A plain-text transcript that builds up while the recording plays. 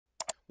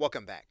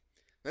Welcome back.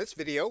 In this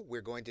video, we're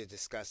going to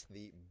discuss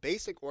the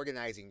basic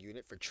organizing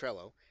unit for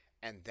Trello,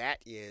 and that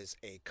is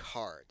a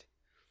card.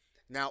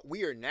 Now,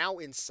 we are now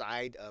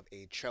inside of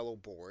a Trello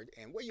board,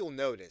 and what you'll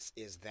notice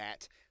is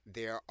that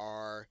there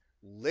are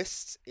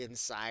lists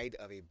inside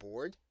of a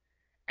board,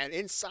 and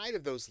inside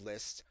of those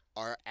lists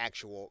are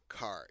actual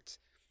cards.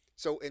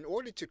 So in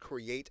order to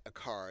create a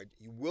card,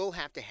 you will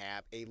have to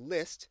have a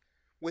list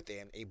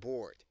within a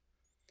board.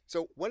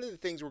 So one of the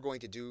things we're going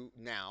to do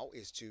now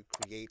is to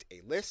create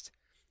a list,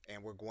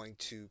 and we're going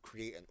to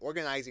create an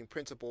organizing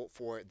principle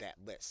for that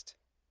list.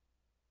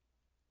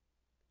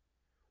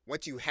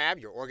 Once you have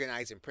your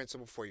organizing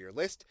principle for your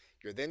list,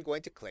 you're then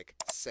going to click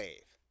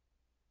Save.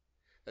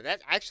 Now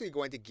that's actually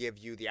going to give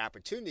you the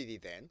opportunity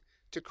then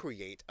to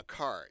create a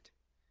card.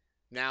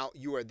 Now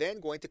you are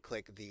then going to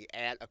click the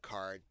Add a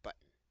Card button.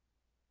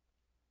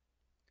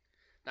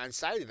 Now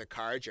inside of the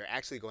card, you're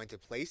actually going to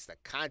place the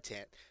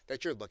content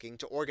that you're looking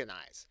to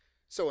organize.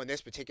 So in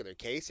this particular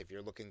case, if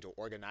you're looking to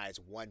organize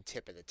one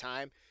tip at a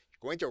time,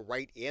 you're going to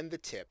write in the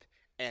tip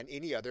and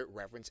any other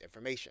reference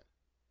information.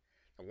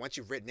 And once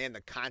you've written in the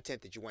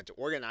content that you want to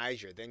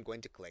organize, you're then going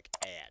to click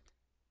Add.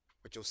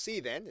 What you'll see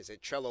then is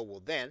that Trello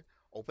will then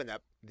open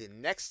up the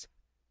next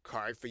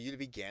card for you to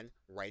begin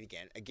writing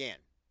again.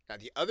 Now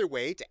the other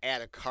way to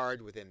add a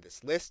card within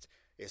this list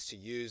is to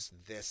use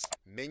this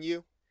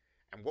menu.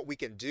 And what we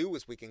can do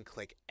is we can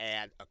click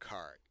Add a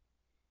Card.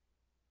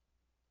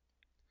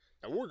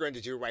 Now what we're going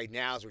to do right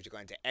now is we're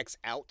going to X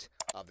out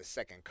of the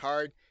second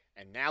card,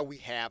 and now we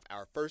have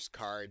our first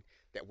card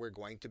that we're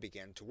going to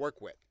begin to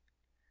work with.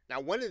 Now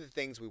one of the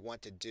things we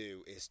want to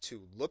do is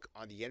to look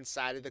on the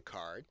inside of the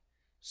card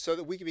so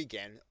that we can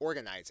begin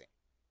organizing.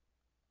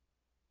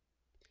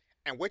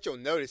 And what you'll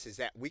notice is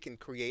that we can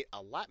create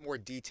a lot more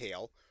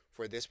detail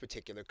for this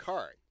particular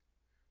card.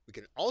 We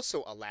can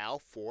also allow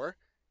for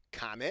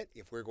comment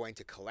if we're going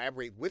to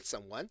collaborate with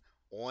someone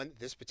on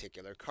this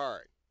particular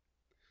card.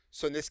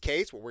 So in this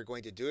case, what we're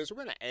going to do is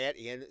we're going to add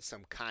in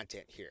some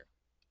content here.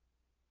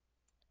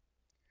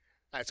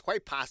 Now it's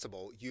quite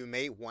possible you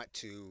may want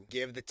to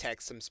give the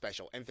text some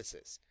special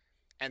emphasis.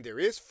 And there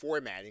is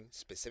formatting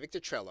specific to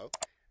Trello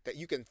that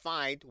you can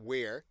find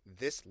where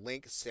this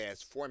link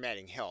says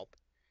Formatting Help.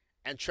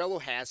 And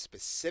Trello has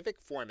specific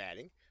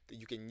formatting that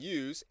you can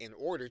use in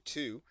order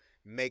to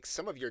make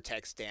some of your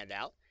text stand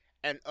out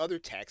and other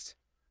text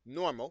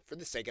normal for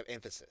the sake of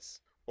emphasis.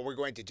 What we're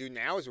going to do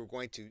now is we're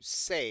going to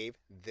save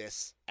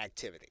this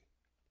activity.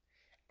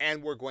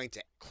 And we're going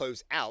to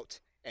close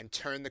out and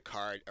turn the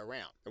card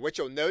around. Now what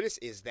you'll notice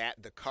is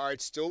that the card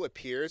still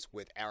appears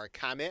with our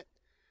comment,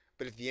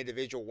 but if the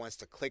individual wants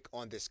to click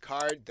on this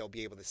card, they'll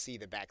be able to see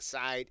the back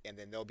side, and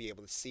then they'll be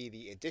able to see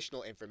the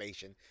additional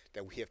information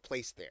that we have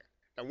placed there.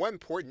 Now one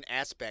important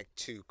aspect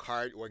to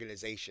card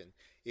organization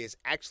is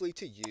actually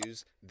to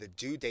use the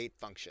due date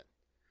function.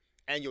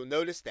 And you'll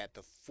notice that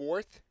the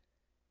fourth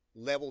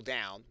level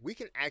down, we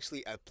can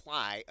actually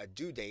apply a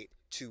due date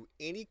to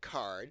any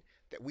card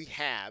that we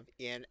have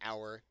in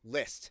our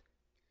list.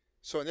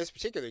 So in this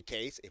particular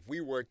case, if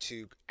we were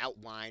to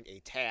outline a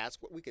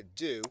task, what we could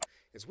do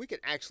is we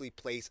could actually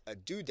place a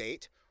due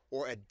date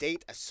or a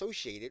date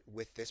associated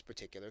with this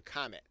particular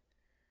comment.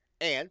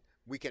 And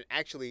we can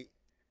actually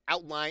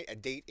outline a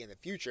date in the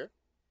future,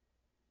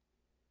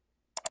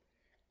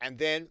 and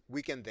then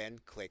we can then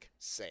click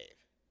Save.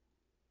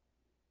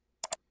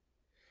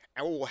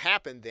 And what will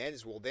happen then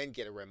is we'll then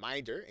get a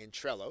reminder in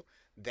Trello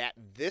that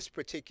this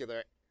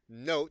particular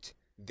note,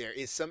 there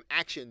is some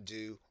action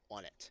due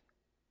on it.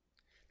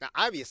 Now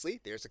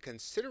obviously there's a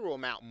considerable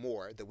amount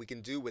more that we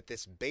can do with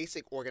this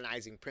basic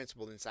organizing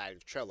principle inside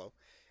of Trello,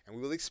 and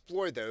we will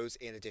explore those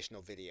in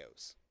additional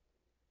videos.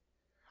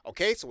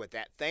 Okay, so with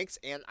that, thanks,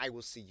 and I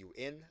will see you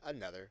in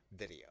another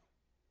video.